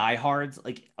 especially diehards.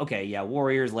 Like, okay, yeah,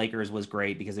 Warriors, Lakers was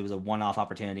great because it was a one-off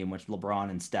opportunity in which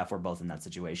LeBron and Steph were both in that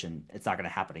situation. It's not going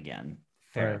to happen again.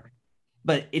 Fair. Right.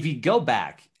 But if you go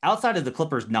back, outside of the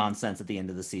Clippers nonsense at the end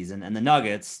of the season and the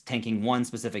Nuggets tanking one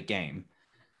specific game,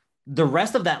 the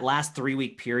rest of that last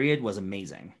 3-week period was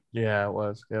amazing. Yeah, it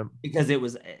was. Yeah. Because it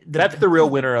was that's the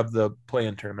real winner of the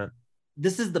play-in tournament.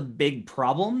 This is the big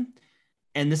problem.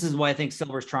 And this is why I think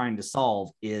Silver's trying to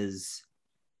solve is,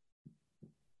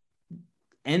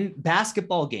 and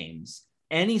basketball games,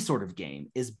 any sort of game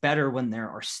is better when there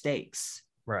are stakes.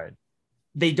 Right.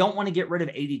 They don't want to get rid of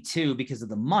 82 because of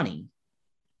the money.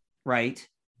 Right.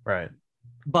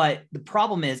 But the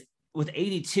problem is with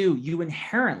 82, you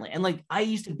inherently, and like, I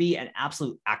used to be an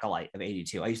absolute acolyte of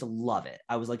 82. I used to love it.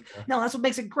 I was like, no, that's what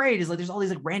makes it great, is like, there's all these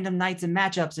like random nights and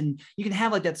matchups, and you can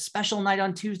have like that special night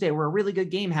on Tuesday where a really good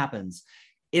game happens.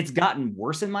 It's gotten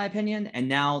worse in my opinion. And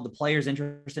now the players'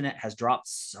 interest in it has dropped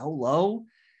so low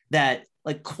that,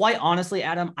 like, quite honestly,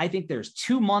 Adam, I think there's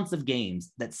 2 months of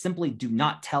games that simply do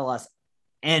not tell us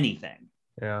anything.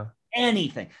 Yeah.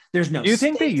 Anything. There's no. Do you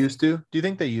think they used to? Do you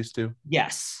think they used to?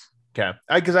 Yes. Okay.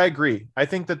 Because I agree. I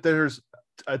think that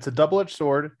it's a double-edged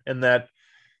sword, and that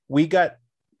we got,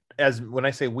 when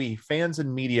I say we, fans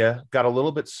and media got a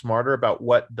little bit smarter about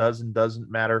what does and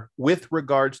doesn't matter with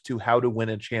regards to how to win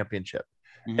a championship.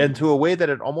 Mm-hmm. And to a way that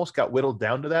it almost got whittled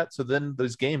down to that. So then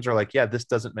those games are like, yeah, this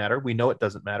doesn't matter. We know it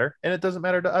doesn't matter. And it doesn't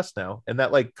matter to us now. And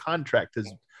that like contract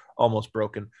is almost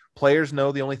broken. Players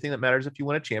know the only thing that matters if you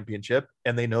win a championship,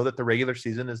 and they know that the regular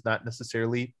season is not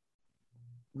necessarily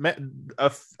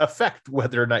affect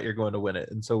whether or not you're going to win it.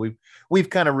 And so we've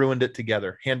kind of ruined it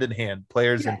together, hand in hand,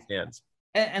 players and fans.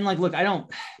 And like, look,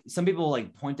 some people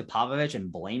like point to Popovich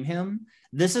and blame him.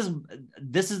 This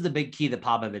is the big key that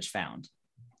Popovich found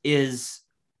is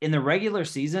in the regular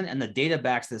season, and the data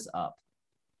backs this up.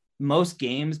 Most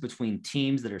games between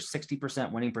teams that are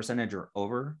 60% winning percentage or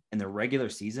over in the regular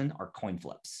season are coin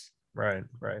flips. Right.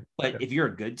 But if you're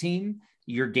a good team,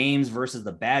 your games versus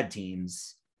the bad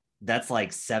teams, that's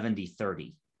like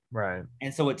 70-30. Right.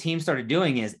 And so what teams started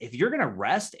doing is, if you're going to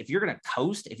rest, if you're going to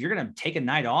coast, if you're going to take a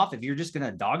night off, if you're just going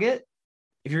to dog it,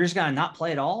 if you're just going to not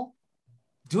play at all,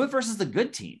 do it versus the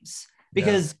good teams,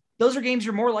 because those are games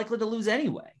you're more likely to lose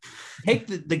anyway. Take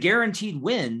the guaranteed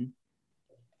win.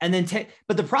 And then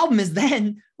but the problem is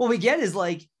then what we get is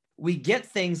like, we get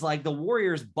things like the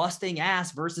Warriors busting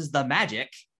ass versus the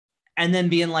Magic, and then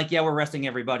being like, yeah, we're resting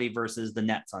everybody versus the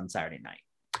Nets on Saturday night.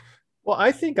 Well,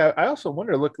 I think I also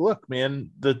wonder, look, man,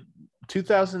 the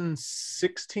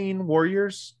 2016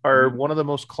 Warriors are one of the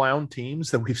most clown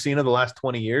teams that we've seen in the last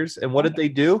 20 years. And what did they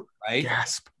do? Right.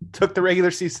 Gasp. Took the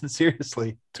regular season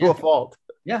seriously to a fault.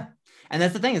 Yeah. And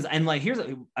that's the thing is, and like,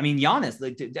 Giannis,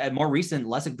 like a more recent,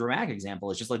 less dramatic example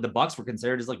is just like the Bucks were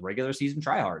considered as like regular season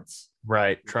tryhards.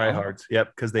 Right. Tryhards.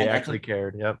 Yep. Because they actually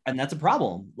cared. Yep. And that's a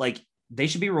problem. Like, they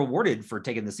should be rewarded for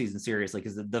taking the season seriously,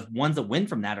 because the ones that win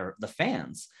from that are the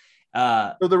fans.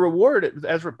 So the reward,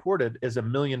 as reported, is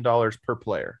 $1 million per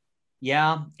player.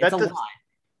 Yeah. It's a lot.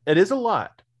 It is a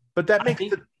lot, but that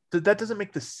that doesn't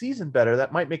make the season better.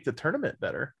 That might make the tournament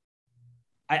better.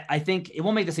 I think it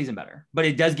won't make the season better, but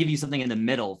it does give you something in the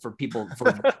middle for people.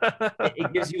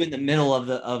 It gives you in the middle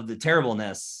of the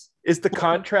terribleness Is the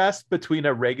contrast between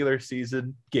a regular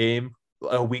season game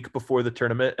a week before the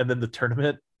tournament and then the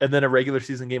tournament and then a regular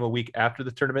season game a week after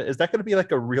the tournament, is that going to be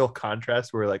like a real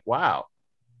contrast where we're like, wow?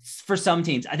 For some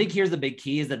teams, I think here's the big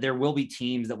key is that there will be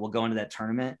teams that will go into that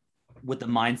tournament with the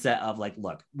mindset of like,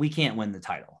 look, we can't win the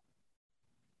title,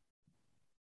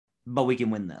 but we can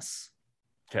win this.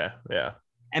 Okay. Yeah.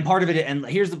 And part of it, and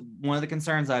here's one of the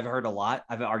concerns I've heard a lot.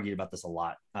 I've argued about this a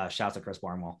lot. Shouts at Chris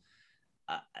Barnwell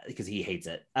because he hates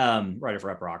it. Writer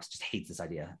for Upper Rocks just hates this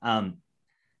idea.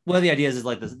 One of the ideas is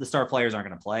like the star players aren't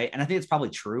going to play. And I think it's probably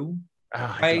true,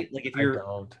 right? Like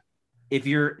if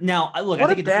you're now, look, what I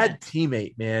think a bad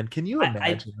teammate, man. Can you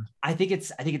imagine? I think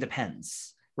it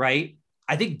depends, right?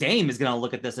 I think Dame is going to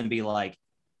look at this and be like,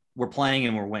 we're playing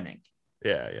and we're winning.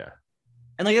 Yeah. Yeah.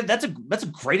 And like, that's a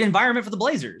great environment for the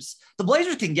Blazers. The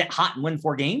Blazers can get hot and win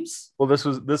 4 games. Well, this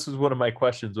was one of my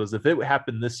questions was if it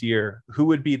happened this year, who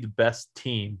would be the best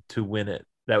team to win it?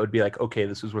 That would be like, okay,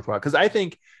 this was worthwhile. Because I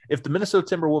think if the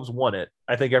Minnesota Timberwolves won it,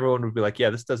 I think everyone would be like, yeah,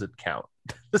 this doesn't count.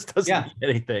 This doesn't mean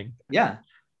anything. Yeah.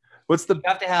 You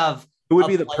have to have who would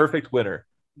be the perfect winner?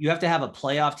 You have to have a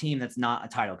playoff team that's not a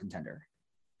title contender.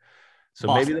 So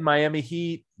Boston. Maybe the Miami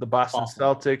Heat, the Boston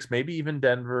Celtics, maybe even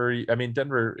Denver. I mean,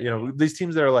 Denver, these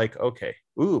teams that are like, okay,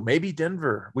 maybe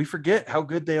Denver. We forget how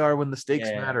good they are when the stakes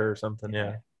matter or something.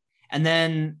 Yeah. And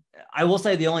then I will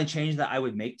say the only change that I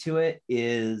would make to it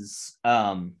is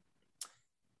they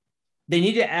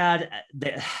need to add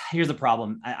here's the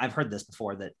problem. I've heard this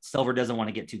before, that Silver doesn't want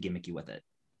to get too gimmicky with it,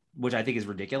 which I think is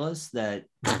ridiculous. That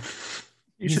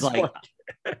he's like,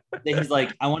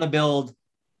 I want to build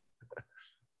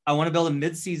a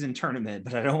mid-season tournament,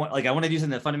 but I want to do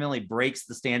something that fundamentally breaks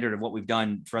the standard of what we've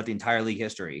done throughout the entire league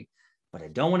history, but I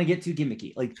don't want to get too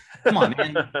gimmicky. Like, come on,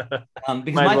 man.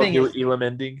 Because my thing is Elam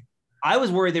ending. I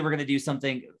was worried they were going to do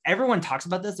something. Everyone talks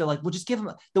about this. They're like, well, just give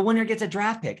them the winner gets a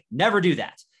draft pick. Never do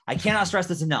that. I cannot stress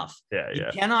this enough. You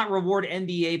cannot reward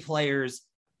NBA players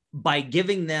by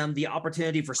giving them the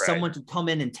opportunity for someone to come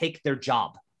in and take their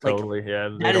job. Totally.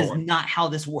 Yeah. That is not how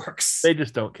this works. They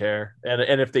just don't care.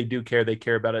 And if they do care, they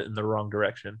care about it in the wrong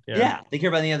direction. Yeah. They care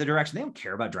about the other direction. They don't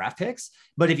care about draft picks.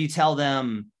 But if you tell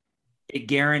them it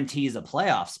guarantees a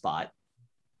playoff spot,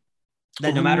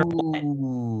 then no matter what,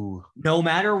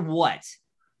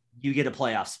 you get a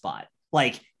playoff spot.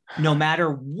 Like, no matter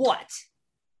what.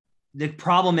 The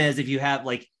problem is if you have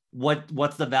like,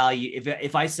 what's the value?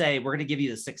 If I say we're going to give you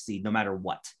the 6th seed, no matter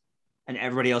what, and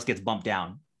everybody else gets bumped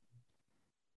down,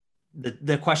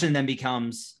 the question then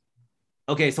becomes,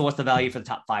 okay, so what's the value for the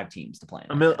top 5 teams to play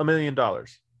in? $1 million.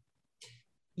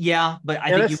 Yeah, but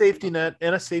I think a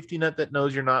safety net that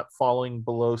knows you're not falling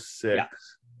below 6.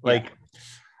 Yeah.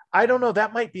 I don't know.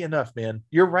 That might be enough, man.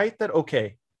 You're right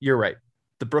you're right.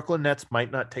 The Brooklyn Nets might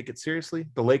not take it seriously.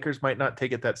 The Lakers might not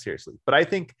take it that seriously. But I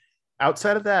think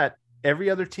outside of that, every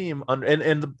other team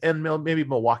and maybe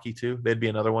Milwaukee too, they'd be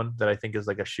another one that I think is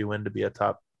like a shoe-in to be a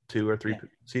top 2 or 3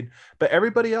 seed. But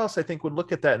everybody else, I think, would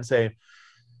look at that and say,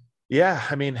 yeah,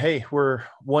 I mean, hey, we're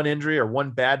one injury or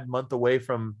one bad month away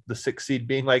from the 6th seed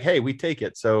being like, hey, we take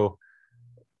it. So,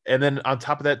 and then on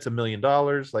top of that, it's $1 million.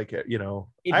 Like, I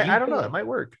don't know. It might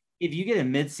work. If you get a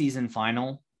mid-season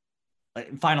final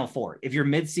four, if your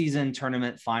mid-season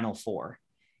tournament final four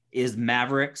is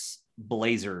Mavericks,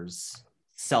 Blazers,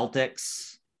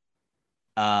 Celtics,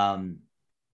 and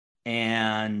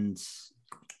I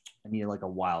need like a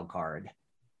wild card.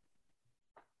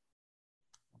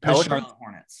 The Charlotte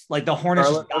Hornets. Like the Hornets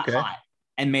just got hot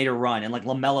and made a run, and like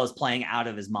LaMelo's playing out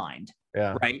of his mind.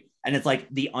 Yeah. Right. And it's like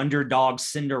the underdog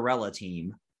Cinderella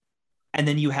team. And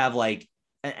then you have like,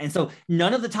 and so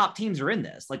none of the top teams are in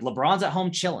this. Like LeBron's at home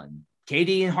chilling.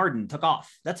 KD and Harden took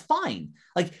off. That's fine.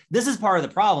 Like, this is part of the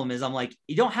problem is I'm like,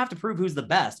 you don't have to prove who's the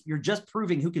best. You're just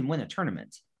proving who can win a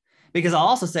tournament. Because I'll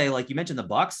also say, like you mentioned the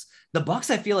Bucks. The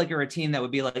Bucks, I feel like, are a team that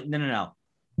would be like, no.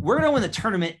 We're going to win the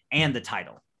tournament and the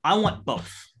title. I want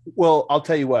both. Well, I'll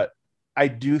tell you what. I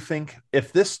do think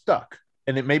if this stuck,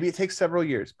 and maybe it takes several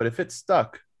years, but if it's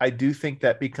stuck, I do think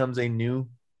that becomes a new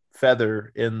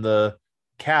feather in the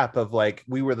cap of like,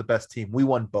 we were the best team. We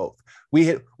won both. We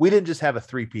didn't just have a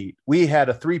three-peat. We had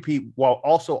a three-peat while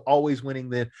also always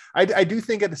winning I do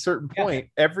think at a certain point,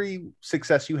 every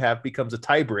success you have becomes a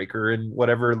tiebreaker in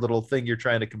whatever little thing you're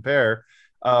trying to compare.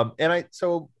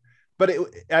 But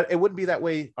it wouldn't be that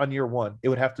way on year one. It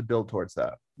would have to build towards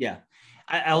that. Yeah.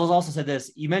 I will also say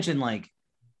this. You mentioned like,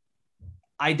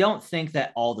 I don't think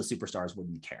that all the superstars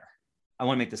wouldn't care. I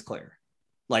want to make this clear.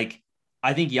 Like,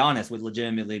 I think Giannis would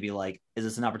legitimately be like, is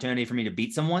this an opportunity for me to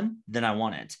beat someone? Then I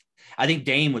want it. I think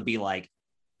Dame would be like,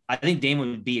 I think Dame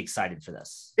would be excited for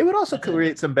this. It would also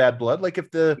create some bad blood. Like if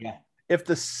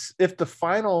if the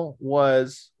final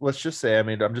was, let's just say, I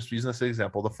mean, I'm just using this as an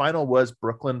example, the final was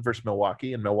Brooklyn versus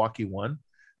Milwaukee and Milwaukee won,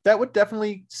 that would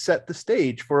definitely set the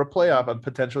stage for a playoff of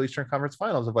potential Eastern Conference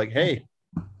Finals of like, hey,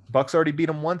 Bucks already beat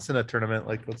them once in a tournament.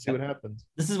 Like, let's see what happens.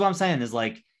 This is what I'm saying is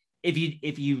like, if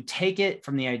you take it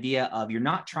from the idea of you're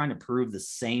not trying to prove the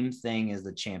same thing as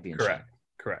the championship.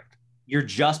 Correct. You're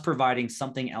just providing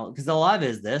something else. Because a lot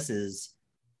of this is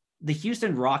the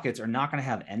Houston Rockets are not going to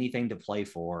have anything to play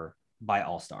for by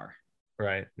All-Star.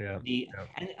 Right. Yeah.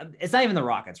 And it's not even the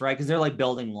Rockets, right? Because they're like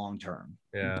building long-term.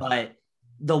 Yeah. But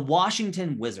the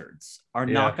Washington Wizards are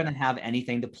not going to have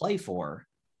anything to play for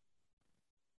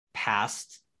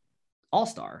past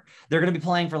All-Star. They're going to be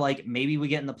playing for like, maybe we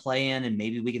get in the play-in and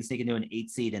maybe we can sneak into an 8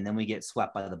 seed and then we get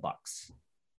swept by the Bucks.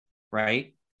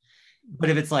 Right. But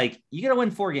if it's like, you got to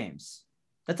win 4 games,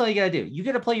 that's all you got to do. You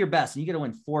got to play your best and you got to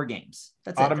win 4 games.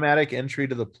 That's automatic entry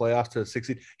to the playoffs to 6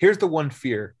 seed. Here's the one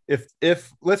fear.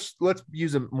 If let's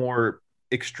use a more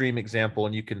extreme example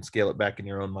and you can scale it back in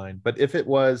your own mind. But if it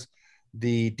was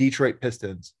the Detroit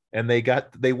Pistons and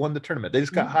they won the tournament, they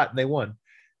just got hot and they won.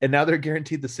 And now they're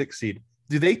guaranteed the 6 seed.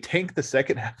 Do they tank the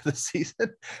second half of the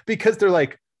season? Because they're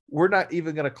like, we're not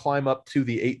even going to climb up to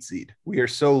the 8 seed. We are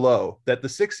so low that the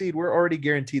 6 seed, we're already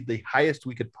guaranteed the highest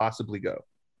we could possibly go.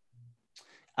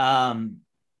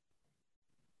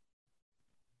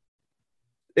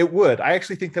 It would. I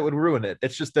actually think that would ruin it.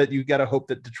 It's just that you got to hope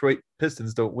that Detroit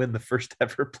Pistons don't win the first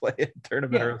ever play-in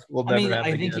tournament, or we'll never have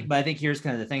it again. But I think here's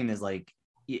kind of the thing is like,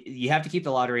 you have to keep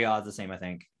the lottery odds the same, I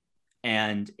think.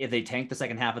 And if they tank the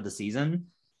second half of the season,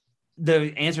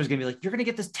 the answer is going to be like, you're going to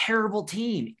get this terrible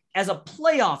team as a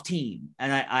playoff team.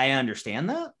 And I understand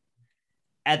that.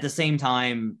 At the same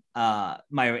time,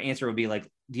 my answer would be like,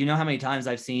 do you know how many times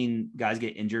I've seen guys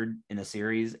get injured in a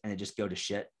series and it just go to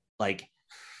shit? Like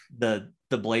the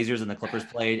Blazers and the Clippers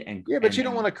played. But you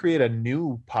don't want to create a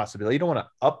new possibility. You don't want to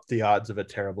up the odds of a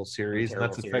terrible series. And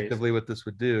that's effectively what this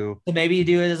would do. So maybe you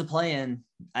do it as a play-in.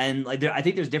 And like, I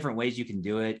think there's different ways you can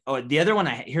do it. Oh, the other one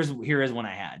here is one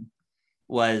I had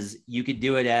was you could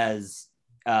do it as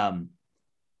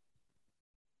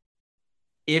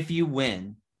if you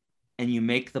win and you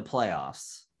make the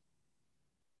playoffs.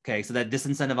 Okay, so that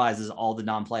disincentivizes all the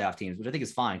non-playoff teams, which I think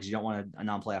is fine because you don't want a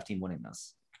non-playoff team winning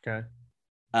this. Okay.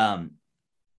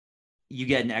 You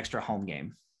get an extra home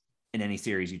game in any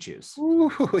series you choose.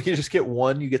 Ooh, you just get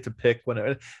one. You get to pick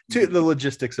whenever. The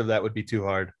logistics of that would be too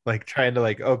hard. Like trying to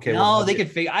okay. No, they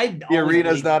could figure. The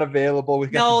arena's not available. We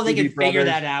got they can figure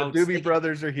that out. The Doobie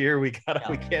Brothers are here. We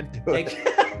can't do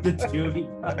it. The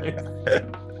Doobie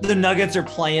Brothers. The Nuggets are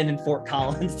playing in Fort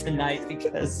Collins tonight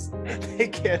because they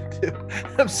can't do.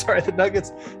 I'm sorry, the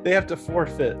Nuggets, they have to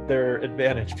forfeit their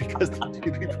advantage because the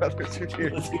Doobie Brothers are here.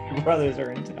 The Doobie Brothers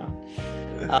are in town.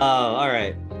 All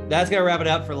right. That's going to wrap it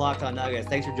up for Locked On Nuggets.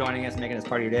 Thanks for joining us and making us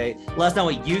part of your day. Let us know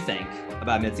what you think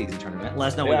about midseason tournament. Let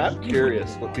us know I'm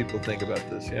curious what people think about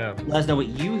this. Yeah. Let us know what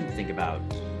you think about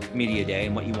Media Day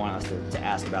and what you want us to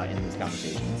ask about in these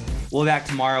conversations. We'll be back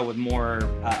tomorrow with more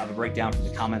of a breakdown from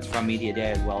the comments from Media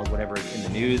Day, as well as whatever is in the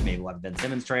news. Maybe we'll have a Ben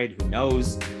Simmons trade. Who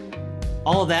knows?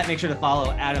 All of that. Make sure to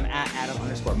follow Adam at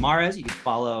Adam_Mares. You can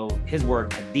follow his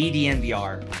work at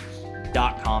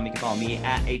thednvr.com. You can follow me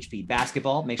at HP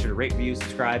Basketball. Make sure to rate, review,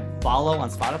 subscribe, follow on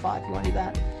Spotify if you want to do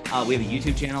that. We have a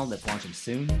YouTube channel that's launching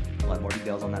soon. We'll have more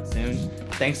details on that soon.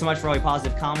 Thanks so much for all your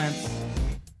positive comments.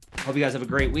 Hope you guys have a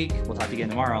great week. We'll talk to you again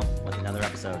tomorrow with another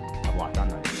episode of Locked On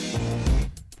Nuggets.